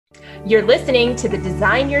You're listening to the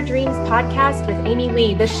Design Your Dreams podcast with Amy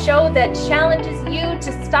Lee, the show that challenges you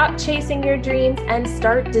to stop chasing your dreams and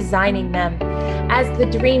start designing them. As the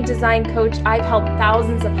dream design coach, I've helped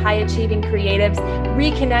thousands of high-achieving creatives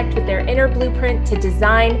reconnect with their inner blueprint to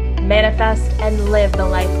design, manifest, and live the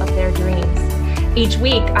life of their dreams. Each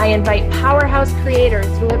week, I invite powerhouse creators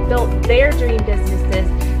who have built their dream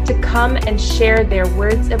businesses to come and share their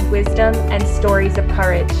words of wisdom and stories of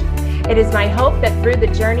courage. It is my hope that through the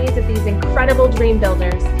journeys of these incredible dream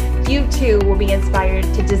builders, you too will be inspired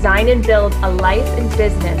to design and build a life and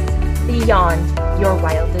business beyond your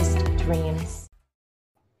wildest dreams.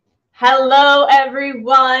 Hello,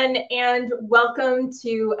 everyone, and welcome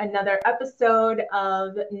to another episode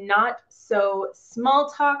of Not So Small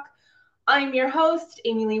Talk. I'm your host,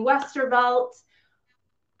 Amy Lee Westervelt.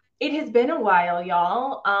 It has been a while,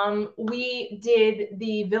 y'all. We did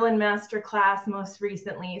the Villain Masterclass most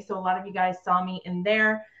recently, so a lot of you guys saw me in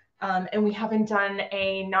there, and we haven't done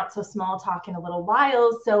a Not So Small Talk in a little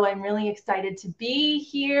while, so I'm really excited to be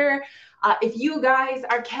here. If you guys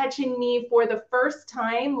are catching me for the first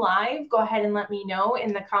time live, go ahead and let me know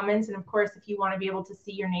in the comments, and of course, if you want to be able to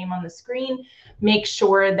see your name on the screen, make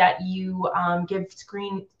sure that you give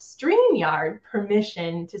StreamYard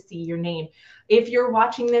permission to see your name. If you're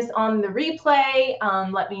watching this on the replay,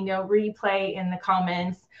 let me know replay in the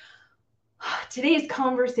comments. Today's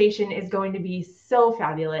conversation is going to be so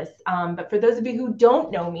fabulous. But for those of you who don't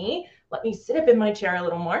know me, let me sit up in my chair a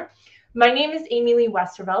little more. My name is Amy Lee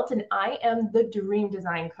Westervelt, and I am the Dream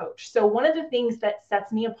Design Coach. So one of the things that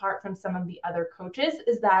sets me apart from some of the other coaches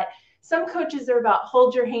is that some coaches are about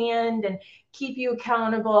hold your hand and keep you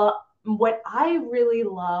accountable. What I really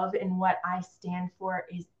love and what I stand for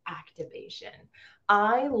is activation.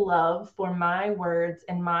 I love for my words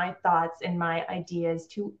and my thoughts and my ideas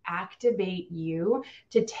to activate you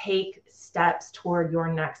to take steps toward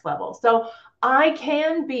your next level. So I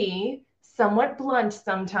can be somewhat blunt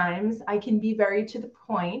sometimes. I can be very to the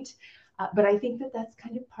point, but I think that that's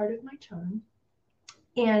kind of part of my charm.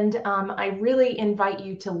 And I really invite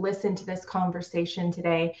you to listen to this conversation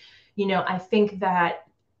today. You know, I think that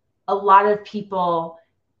a lot of people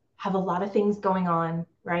have a lot of things going on,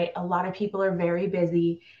 right? A lot of people are very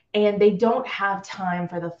busy and they don't have time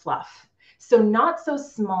for the fluff. So Not So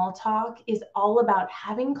Small Talk is all about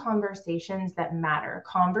having conversations that matter,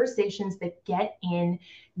 conversations that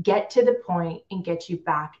get to the point, and get you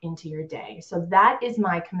back into your day. So that is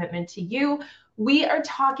my commitment to you. We are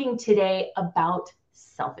talking today about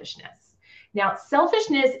selfishness. Now,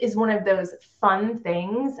 selfishness is one of those fun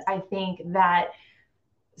things, I think, that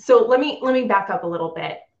so let me back up a little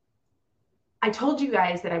bit. I told you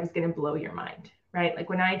guys that I was going to blow your mind, right? Like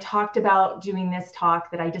when I talked about doing this talk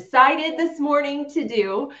that I decided this morning to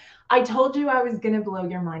do, I told you I was going to blow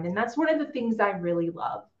your mind. And that's one of the things I really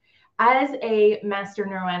love. As a master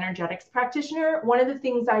neuroenergetics practitioner, one of the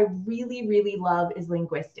things I really, really love is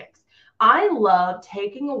linguistics. I love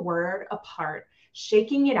taking a word apart,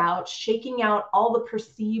 shaking it out, shaking out all the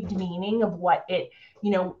perceived meaning of what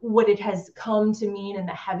it has come to mean and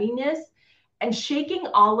the heaviness, and shaking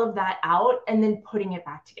all of that out and then putting it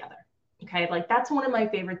back together. Okay, like that's one of my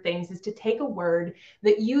favorite things, is to take a word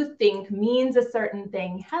that you think means a certain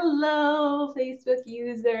thing. Hello, Facebook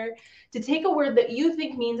user. To take a word that you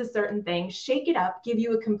think means a certain thing, shake it up, give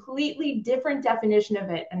you a completely different definition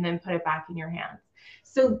of it, and then put it back in your hands.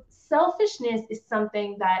 So selfishness is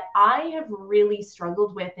something that I have really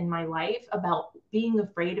struggled with in my life, about being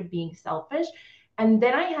afraid of being selfish. And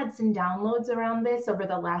then I had some downloads around this over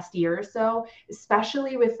the last year or so,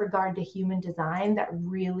 especially with regard to human design, that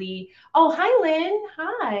really, oh, hi, Lynn,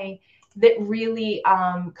 hi, that really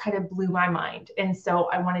kind of blew my mind. And so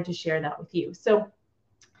I wanted to share that with you. So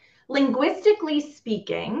linguistically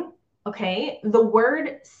speaking, okay, the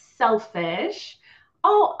word selfish.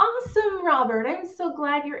 Oh, awesome, Robert. I'm so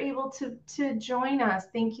glad you're able to join us.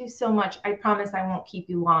 Thank you so much. I promise I won't keep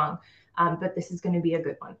you long, but this is going to be a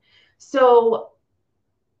good one. So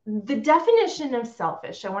the definition of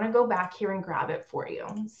selfish, I want to go back here and grab it for you.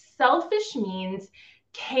 Selfish means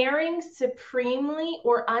caring supremely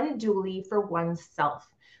or unduly for oneself,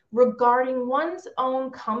 regarding one's own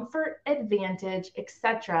comfort, advantage,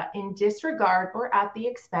 etc., in disregard or at the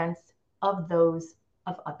expense of those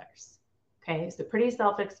of others. Okay, so pretty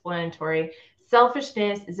self-explanatory.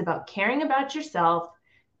 Selfishness is about caring about yourself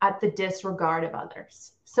at the disregard of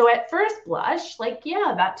others. So at first blush, like,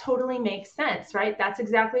 yeah, that totally makes sense, right? That's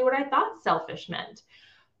exactly what I thought selfish meant.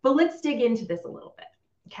 But let's dig into this a little bit,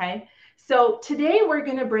 okay? So today we're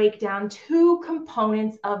going to break down two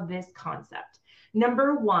components of this concept.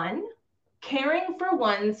 Number one, caring for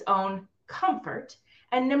one's own comfort,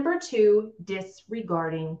 And number 2,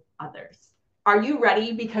 disregarding others. Are you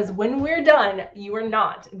ready? Because when we're done, you are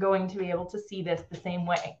not going to be able to see this the same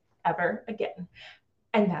way ever again.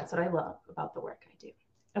 And that's what I love about the work I do.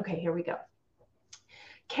 Okay, here we go.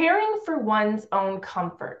 Caring for one's own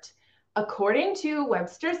comfort. According to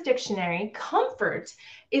Webster's Dictionary, comfort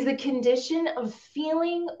is a condition of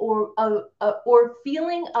feeling or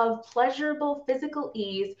feeling of pleasurable physical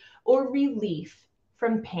ease or relief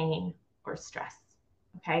from pain or stress.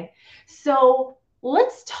 Okay, so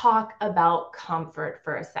let's talk about comfort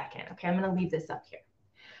for a second. Okay, I'm going to leave this up here.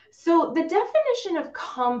 So the definition of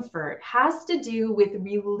comfort has to do with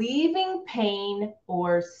relieving pain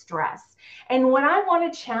or stress. And what I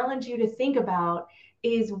want to challenge you to think about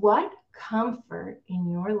is what comfort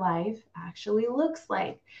in your life actually looks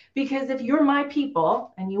like. Because if you're my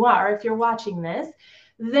people, and you are, if you're watching this,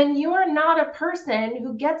 then you are not a person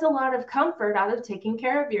who gets a lot of comfort out of taking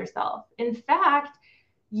care of yourself. In fact,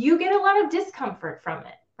 you get a lot of discomfort from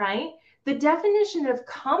it, right? The definition of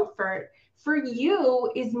comfort for you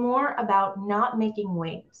is more about not making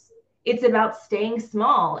waves. It's about staying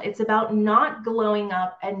small. It's about not glowing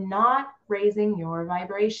up and not raising your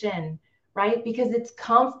vibration, right? Because it's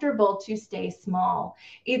comfortable to stay small.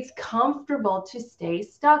 It's comfortable to stay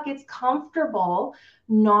stuck. It's comfortable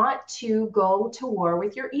not to go to war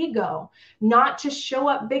with your ego, not to show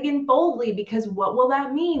up big and boldly, because what will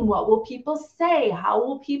that mean? What will people say? How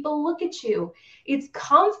will people look at you? It's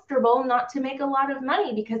comfortable not to make a lot of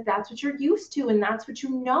money because that's what you're used to and that's what you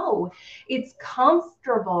know. It's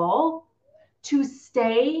comfortable to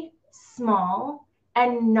stay small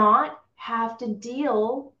and not have to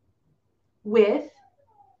deal with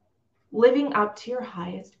living up to your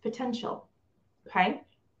highest potential. Okay?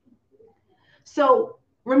 So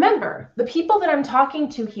remember, the people that I'm talking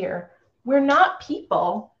to here, we're not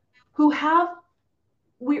people who have,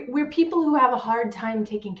 we're people who have a hard time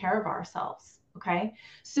taking care of ourselves. Okay?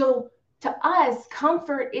 So to us,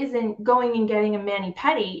 comfort isn't going and getting a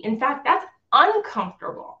mani-pedi. In fact, that's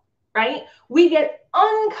uncomfortable. Right? We get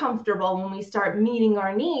uncomfortable when we start meeting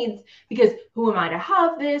our needs because who am I to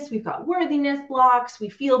have this? We've got worthiness blocks. We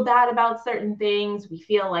feel bad about certain things. We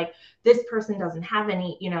feel like this person doesn't have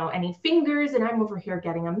any, any fingers and I'm over here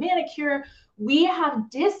getting a manicure. We have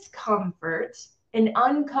discomfort and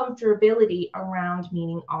uncomfortability around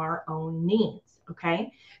meeting our own needs.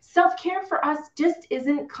 Okay. Self-care for us just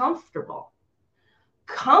isn't comfortable.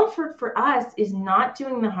 Comfort for us is not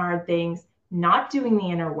doing the hard things, not doing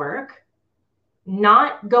the inner work,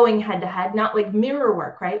 not going head to head, not like mirror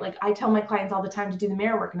work, right? Like I tell my clients all the time to do the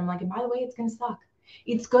mirror work. And I'm like, and by the way, it's going to suck.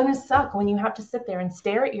 It's going to suck when you have to sit there and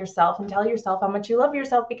stare at yourself and tell yourself how much you love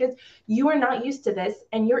yourself because you are not used to this.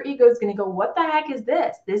 And your ego is going to go, what the heck is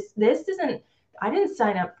this? This isn't, I didn't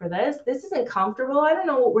sign up for this. This isn't comfortable. I don't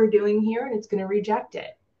know what we're doing here. And it's going to reject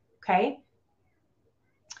it. Okay.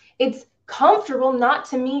 It's comfortable not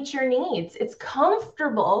to meet your needs. It's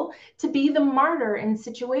comfortable to be the martyr in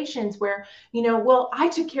situations where, well, I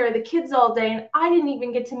took care of the kids all day and I didn't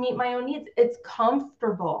even get to meet my own needs. It's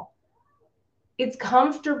comfortable. It's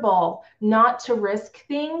comfortable not to risk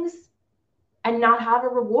things and not have a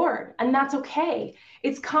reward. And that's okay.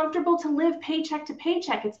 It's comfortable to live paycheck to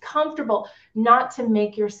paycheck. It's comfortable not to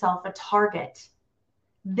make yourself a target.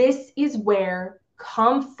 This is where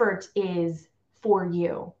comfort is for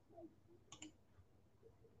you.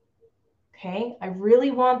 Okay, I really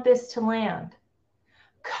want this to land.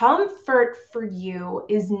 Comfort for you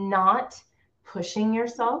is not pushing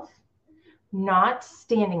yourself, not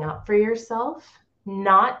standing up for yourself,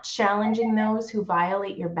 not challenging those who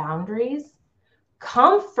violate your boundaries.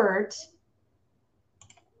 Comfort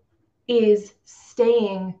is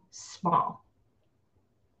staying small.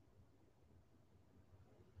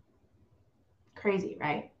 Crazy,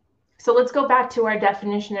 right? So let's go back to our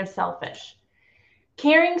definition of selfish.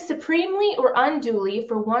 Caring supremely or unduly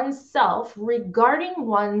for oneself regarding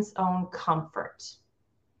one's own comfort.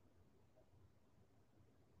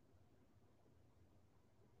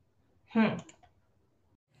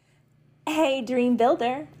 Hey, Dream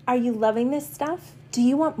Builder, are you loving this stuff? Do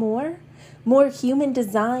you want more? More human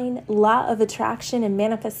design, law of attraction, and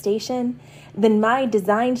manifestation? Then my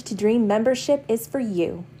Designed to Dream membership is for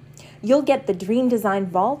you. You'll get the Dream Design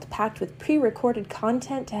Vault packed with pre-recorded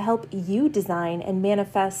content to help you design and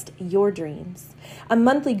manifest your dreams, a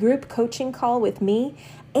monthly group coaching call with me,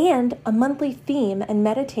 and a monthly theme and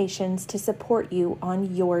meditations to support you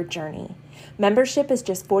on your journey. Membership is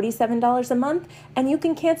just $47 a month, and you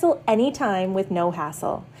can cancel anytime with no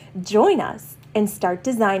hassle. Join us and start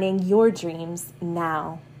designing your dreams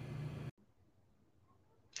now.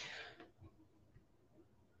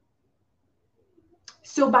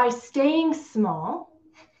 So by staying small,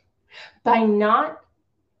 by not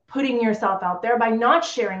putting yourself out there, by not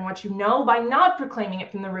sharing what you know, by not proclaiming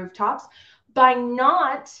it from the rooftops, by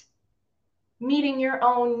not meeting your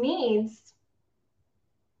own needs,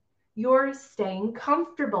 you're staying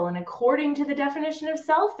comfortable. And according to the definition of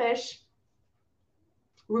selfish,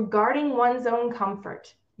 regarding one's own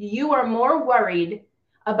comfort, you are more worried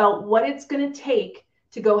about what it's going to take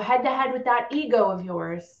to go head to head with that ego of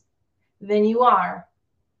yours than you are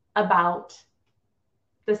about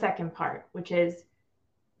the second part, which is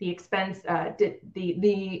the expense,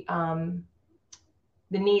 the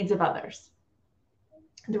needs of others,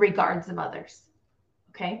 the regards of others.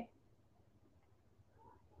 Okay.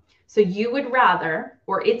 So you would rather,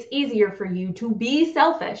 or it's easier for you to be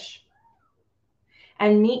selfish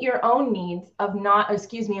and meet your own needs of not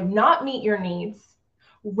meet your needs,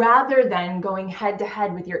 rather than going head to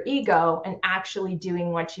head with your ego and actually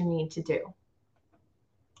doing what you need to do.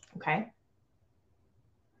 Okay.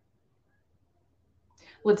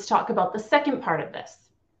 Let's talk about the second part of this.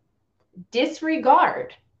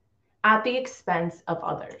 Disregard at the expense of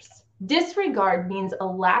others. Disregard means a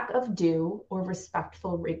lack of due or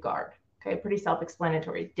respectful regard. Okay, pretty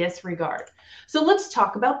self-explanatory, disregard. So let's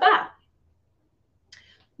talk about that.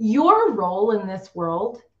 Your role in this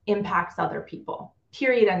world impacts other people.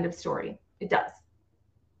 Period, end of story. It does.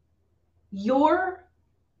 Your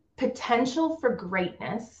potential for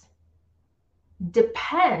greatness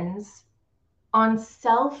depends on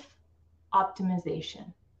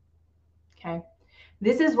self-optimization. Okay.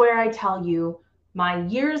 This is where I tell you my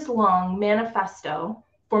years-long manifesto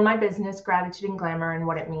for my business, Gratitude and Glamour, and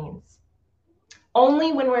what it means.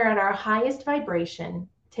 Only when we're at our highest vibration,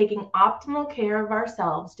 taking optimal care of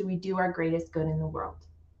ourselves, do we do our greatest good in the world.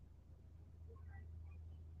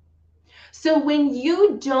 So when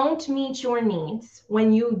you don't meet your needs,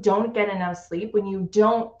 when you don't get enough sleep, when you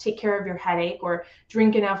don't take care of your headache or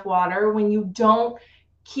drink enough water, when you don't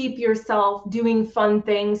keep yourself doing fun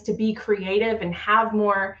things to be creative and have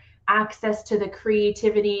more access to the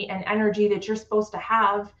creativity and energy that you're supposed to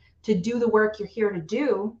have to do the work you're here to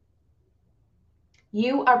do,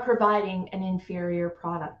 you are providing an inferior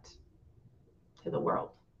product to the world.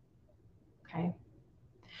 Okay.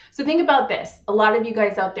 So think about this. A lot of you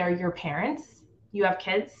guys out there, you're parents, you have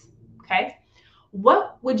kids. Okay.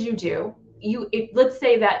 What would you do? Let's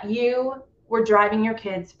say that you were driving your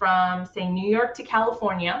kids from, say, New York to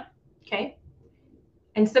California. Okay.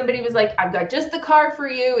 And somebody was like, I've got just the car for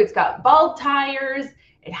you. It's got bald tires.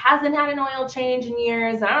 It hasn't had an oil change in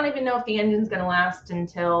years. I don't even know if the engine's going to last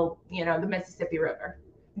until, the Mississippi River.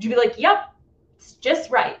 Would you be like, yep, it's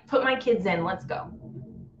just right. Put my kids in. Let's go.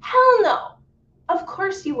 Hell no. Of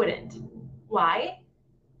course you wouldn't. Why?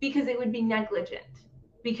 Because it would be negligent.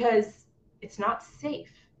 Because it's not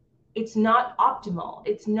safe. It's not optimal.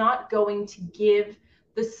 It's not going to give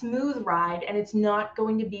the smooth ride, and it's not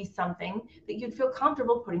going to be something that you'd feel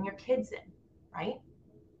comfortable putting your kids in, right?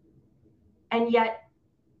 And yet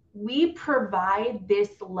we provide this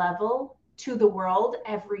level to the world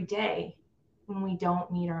every day when we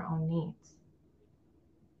don't meet our own needs.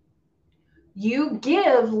 You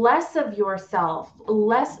give less of yourself, a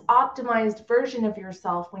less optimized version of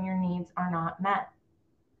yourself when your needs are not met.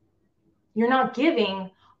 You're not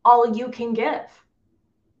giving all you can give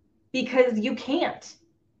because you can't.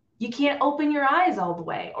 You can't open your eyes all the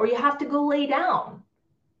way, or you have to go lay down.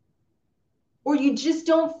 Or you just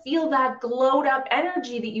don't feel that glowed up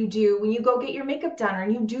energy that you do when you go get your makeup done or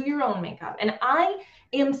you do your own makeup. And I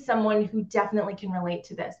am someone who definitely can relate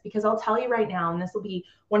to this, because I'll tell you right now, and this will be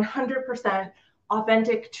 100%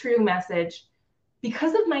 authentic, true message.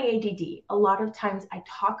 Because of my ADD, a lot of times I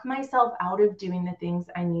talk myself out of doing the things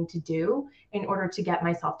I need to do in order to get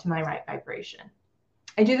myself to my right vibration.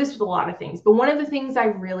 I do this with a lot of things, but one of the things I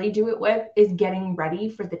really do it with is getting ready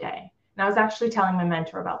for the day. And I was actually telling my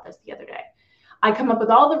mentor about this the other day. I come up with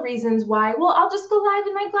all the reasons why, well, I'll just go live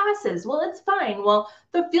in my glasses. Well, it's fine. Well,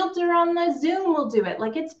 the filter on the Zoom will do it.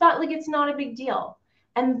 Like it's not a big deal.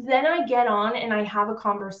 And then I get on and I have a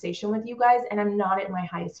conversation with you guys, and I'm not at my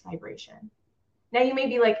highest vibration. Now you may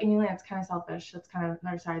be like, Amelia, that's kind of selfish. That's kind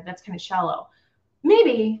of shallow.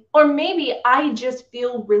 Maybe, or maybe I just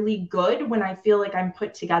feel really good when I feel like I'm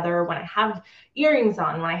put together, when I have earrings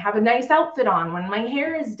on, when I have a nice outfit on, when my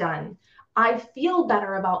hair is done. I feel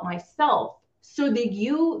better about myself. So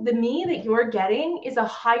the me that you're getting is a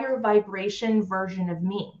higher vibration version of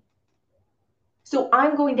me. So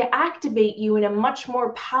I'm going to activate you in a much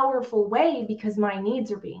more powerful way because my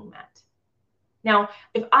needs are being met. Now,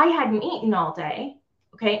 if I hadn't eaten all day,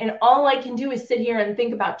 okay, and all I can do is sit here and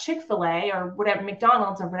think about Chick-fil-A or whatever,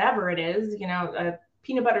 McDonald's or whatever it is, a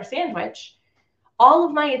peanut butter sandwich, all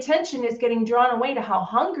of my attention is getting drawn away to how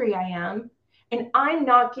hungry I am, and I'm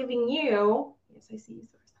not giving you, yes, I see you,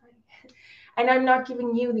 and I'm not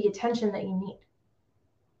giving you the attention that you need.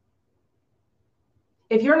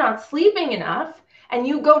 If you're not sleeping enough and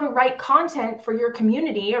you go to write content for your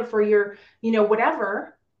community or for your,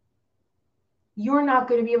 whatever, you're not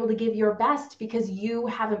going to be able to give your best because you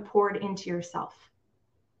haven't poured into yourself.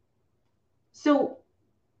 So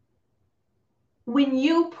when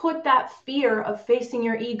you put that fear of facing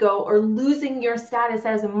your ego or losing your status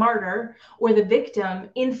as a martyr or the victim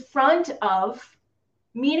in front of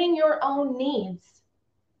meeting your own needs,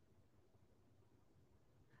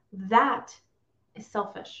 that is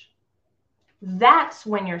selfish. That's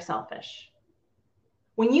when you're selfish.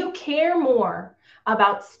 When you care more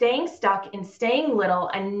about staying stuck and staying little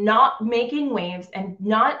and not making waves and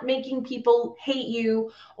not making people hate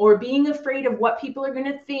you or being afraid of what people are going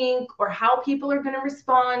to think or how people are going to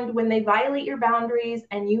respond when they violate your boundaries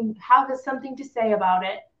and you have something to say about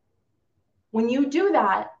it, when you do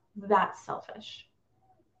that, that's selfish.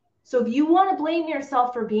 So if you want to blame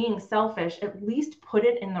yourself for being selfish, at least put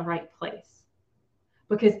it in the right place.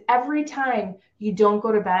 Because every time you don't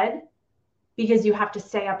go to bed because you have to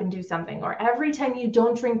stay up and do something, or every time you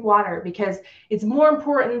don't drink water because it's more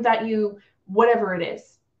important that you, whatever it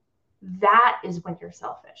is, that is when you're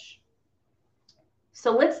selfish.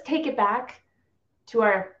 So let's take it back to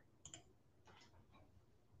our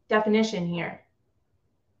definition here.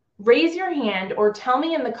 Raise your hand or tell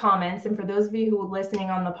me in the comments, and for those of you who are listening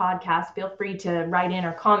on the podcast, feel free to write in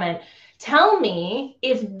or comment. Tell me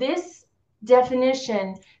if this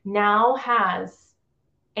definition now has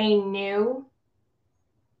a new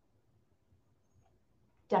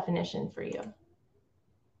definition for you.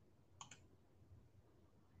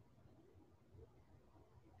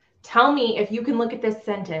 Tell me if you can look at this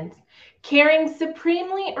sentence. Caring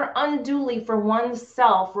supremely or unduly for one's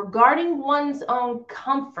self regarding one's own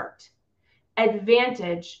comfort,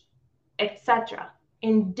 advantage, etc.,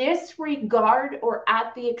 in disregard or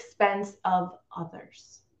at the expense of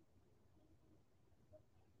others.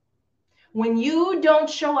 When you don't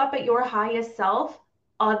show up at your highest self,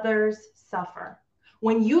 others suffer.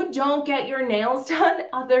 When you don't get your nails done,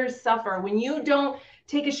 others suffer. When you don't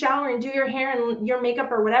take a shower and do your hair and your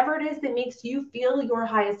makeup or whatever it is that makes you feel your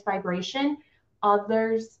highest vibration,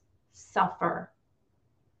 others suffer.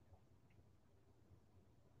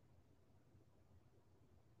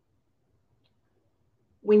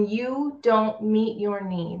 When you don't meet your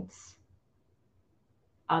needs,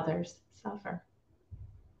 others suffer.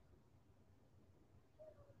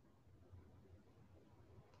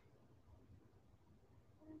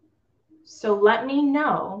 So let me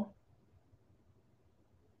know,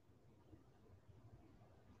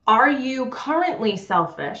 are you currently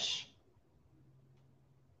selfish?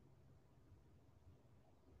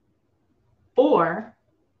 Or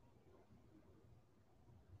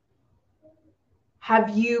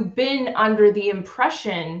have you been under the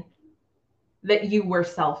impression that you were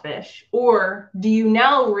selfish? Or do you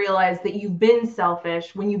now realize that you've been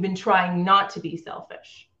selfish when you've been trying not to be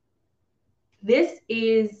selfish? This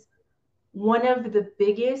is one of the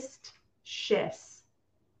biggest shifts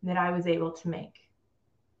that I was able to make.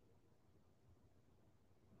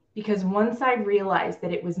 Because once I realized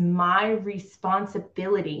that it was my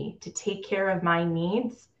responsibility to take care of my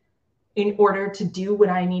needs in order to do what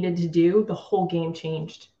I needed to do, the whole game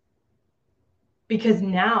changed. Because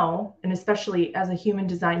now, and especially as a human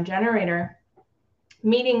design generator,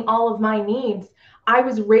 meeting all of my needs, I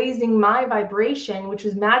was raising my vibration, which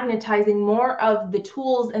was magnetizing more of the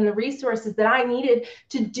tools and the resources that I needed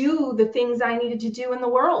to do the things I needed to do in the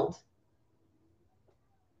world.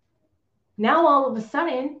 Now, all of a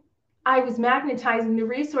sudden, I was magnetizing the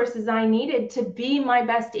resources I needed to be my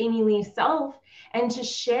best Amy Lee self and to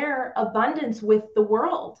share abundance with the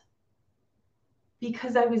world.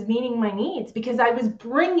 Because I was meeting my needs, because I was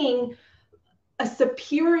bringing a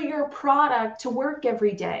superior product to work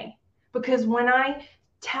every day. Because when I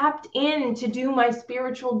tapped in to do my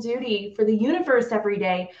spiritual duty for the universe every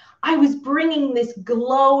day, I was bringing this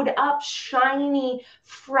glowed up, shiny,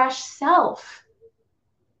 fresh self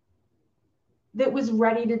that was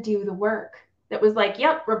ready to do the work. That was like,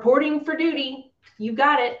 yep, reporting for duty. You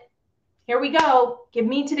got it. Here we go. Give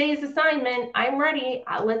me today's assignment. I'm ready.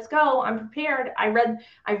 Let's go. I'm prepared. I read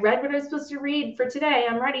what I was supposed to read for today.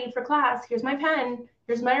 I'm ready for class. Here's my pen.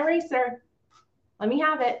 Here's my eraser. Let me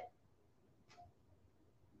have it.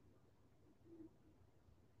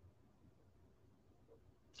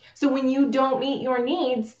 So when you don't meet your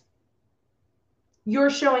needs,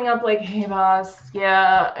 you're showing up like, hey boss,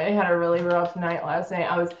 yeah, I had a really rough night last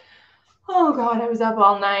night. Oh God, I was up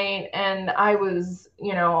all night and I was,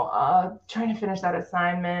 trying to finish that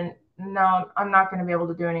assignment. No, I'm not going to be able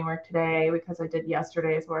to do any work today because I did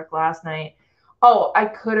yesterday's work last night. Oh, I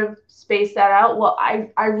could have spaced that out. Well,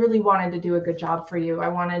 I really wanted to do a good job for you. I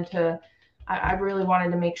really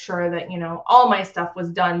wanted to make sure that, all my stuff was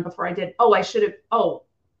done before I did. I should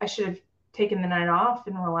have taken the night off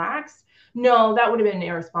and relaxed. No, that would have been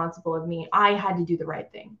irresponsible of me. I had to do the right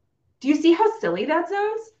thing. Do you see how silly that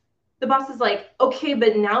sounds? The boss is like, okay,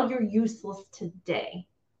 but now you're useless today.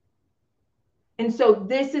 And so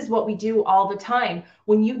this is what we do all the time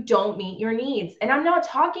when you don't meet your needs. And I'm not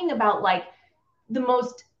talking about like the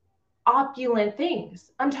most opulent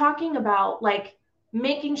things. I'm talking about like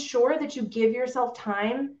making sure that you give yourself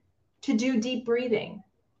time to do deep breathing,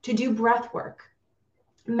 to do breath work,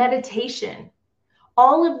 meditation.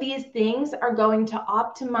 All of these things are going to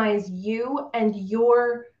optimize you and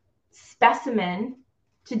your specimen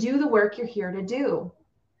to do the work you're here to do.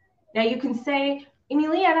 Now you can say, Amy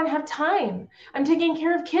Lee, I don't have time. I'm taking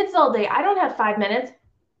care of kids all day. I don't have 5 minutes.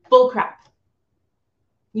 Bull crap.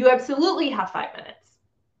 You absolutely have 5 minutes.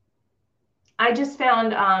 I just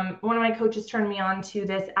found one of my coaches turned me on to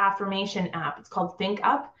this affirmation app. It's called Think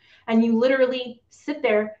Up. And you literally sit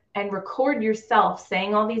there and record yourself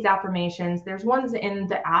saying all these affirmations. There's ones in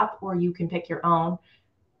the app or you can pick your own.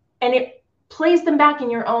 And it plays them back in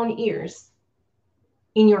your own ears,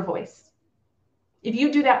 in your voice. If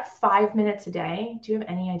you do that 5 minutes a day, do you have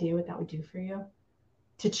any idea what that would do for you?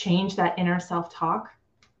 To change that inner self-talk?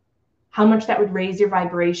 How much that would raise your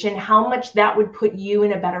vibration, how much that would put you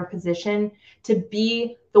in a better position to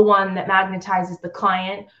be the one that magnetizes the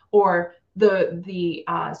client or the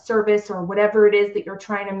service or whatever it is that you're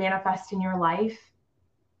trying to manifest in your life,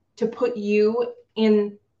 to put you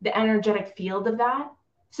in the energetic field of that,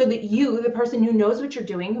 so that you, the person who knows what you're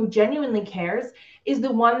doing, who genuinely cares, is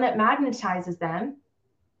the one that magnetizes them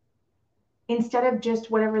instead of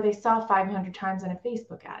just whatever they saw 500 times in a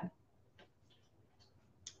Facebook ad.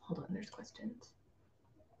 Hold on, there's questions.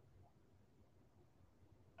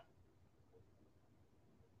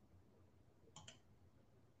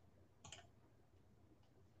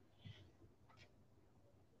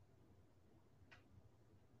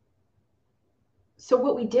 So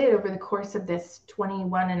what we did over the course of this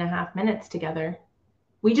 21 and a half minutes together,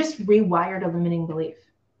 we just rewired a limiting belief.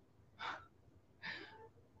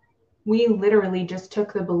 We literally just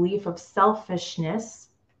took the belief of selfishness.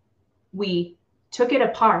 We took it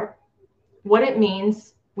apart, what it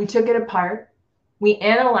means. We took it apart. We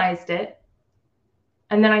analyzed it.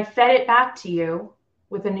 And then I fed it back to you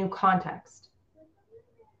with a new context.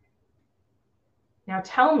 Now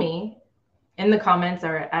tell me in the comments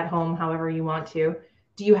or at home, however you want to,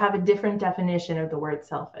 do you have a different definition of the word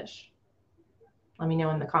selfish? Let me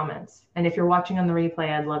know in the comments. And if you're watching on the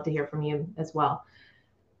replay, I'd love to hear from you as well.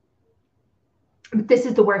 But this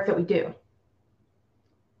is the work that we do.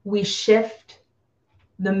 We shift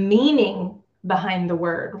the meaning behind the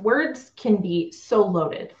word. Words can be so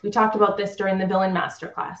loaded. We talked about this during the villain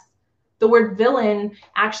masterclass. The word villain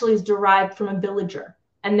actually is derived from a villager.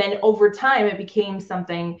 And then over time it became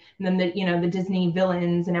something, and then the Disney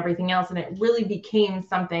villains and everything else, and it really became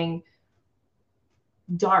something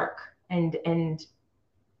dark and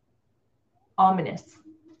ominous.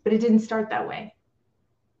 But it didn't start that way.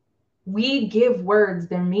 We give words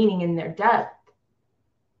their meaning and their depth,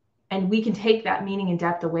 and we can take that meaning and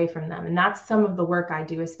depth away from them. And that's some of the work I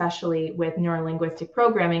do, especially with neurolinguistic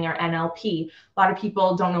programming, or NLP. A lot of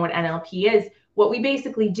people don't know what NLP is. What we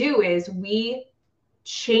basically do is we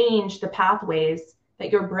change the pathways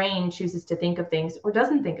that your brain chooses to think of things or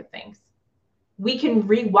doesn't think of things. We can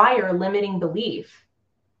rewire limiting belief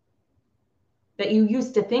that you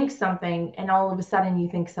used to think something and all of a sudden you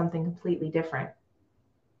think something completely different,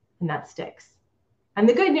 and that sticks. And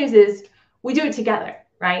the good news is we do it together,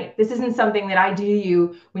 right? This isn't something that I do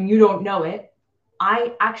you when you don't know it.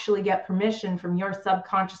 I actually get permission from your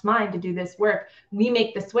subconscious mind to do this work. We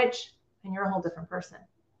make the switch and you're a whole different person.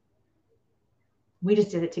 We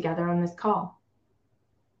just did it together on this call.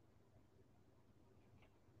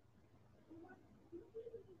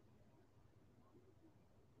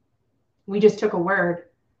 We just took a word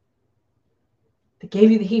that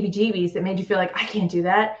gave you the heebie-jeebies, that made you feel like, I can't do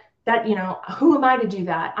that. That, who am I to do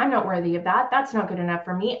that? I'm not worthy of that. That's not good enough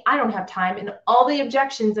for me. I don't have time. And all the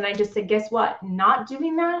objections. And I just said, guess what? Not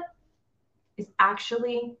doing that is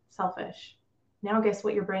actually selfish. Now guess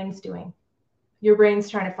what your brain's doing? Your brain's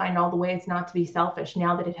trying to find all the ways not to be selfish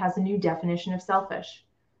now that it has a new definition of selfish.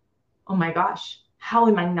 Oh my gosh, how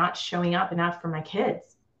am I not showing up enough for my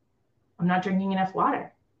kids? I'm not drinking enough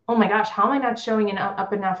water. Oh my gosh, how am I not showing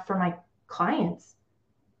up enough for my clients?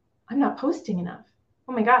 I'm not posting enough.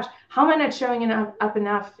 Oh my gosh, how am I not showing up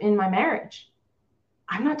enough in my marriage?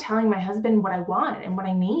 I'm not telling my husband what I want and what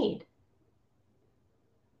I need.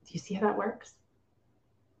 Do you see how that works?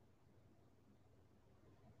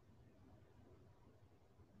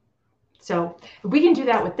 So if we can do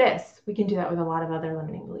that with this, we can do that with a lot of other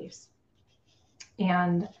limiting beliefs.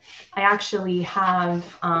 And I actually have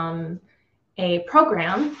a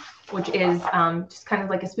program, which is just kind of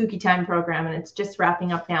like a spooky time program, and it's just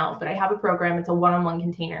wrapping up now. But I have a program, it's a one-on-one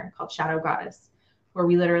container called Shadow Goddess, where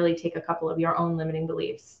we literally take a couple of your own limiting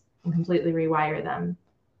beliefs and completely rewire them.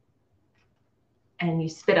 And you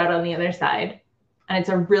spit out on the other side. And it's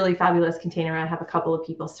a really fabulous container. I have a couple of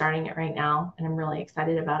people starting it right now, and I'm really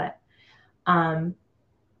excited about it. And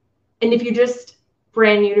if you just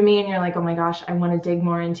brand new to me and you're like, oh my gosh, I want to dig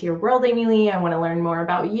more into your world, Amy Lee. I want to learn more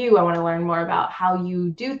about you. I want to learn more about how you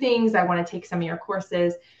do things. I want to take some of your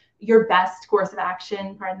courses. Your best course of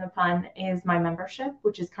action, pardon the pun, is my membership,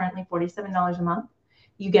 which is currently $47 a month.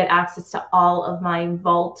 You get access to all of my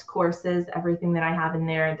vault courses, everything that I have in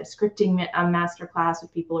there, the scripting masterclass,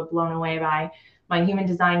 which people are blown away by. My human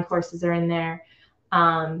design courses are in there.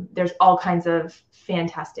 There's all kinds of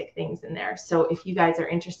fantastic things in there. So if you guys are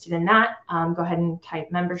interested in that, go ahead and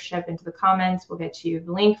type membership into the comments. We'll get you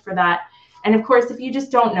the link for that. And of course, if you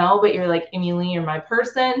just don't know, but you're like, Amy Lee, you're my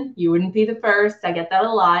person, you wouldn't be the first. I get that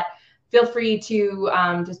a lot. Feel free to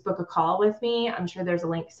just book a call with me. I'm sure there's a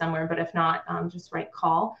link somewhere, but if not, just write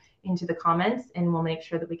call into the comments and we'll make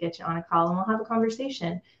sure that we get you on a call and we'll have a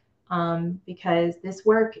conversation. Because this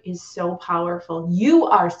work is so powerful. You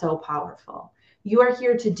are so powerful. You are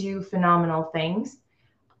here to do phenomenal things.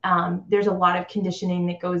 There's a lot of conditioning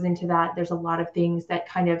that goes into that. There's a lot of things that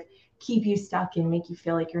kind of keep you stuck and make you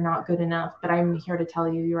feel like you're not good enough. But I'm here to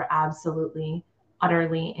tell you, you're absolutely,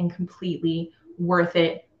 utterly, and completely worth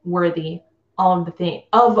it, worthy, all of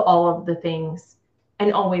the things,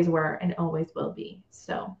 and always were and always will be.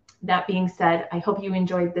 So that being said, I hope you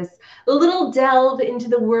enjoyed this little delve into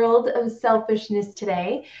the world of selfishness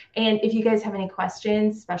today. And if you guys have any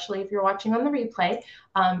questions, especially if you're watching on the replay,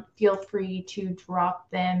 feel free to drop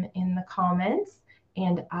them in the comments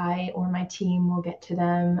and I or my team will get to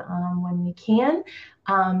them when we can.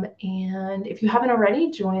 And if you haven't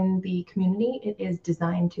already, join the community. It is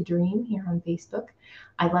Design to Dream here on Facebook.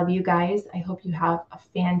 I love you guys. I hope you have a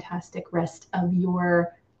fantastic rest of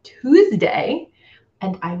your Tuesday.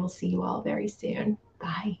 And I will see you all very soon.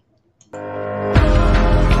 Bye.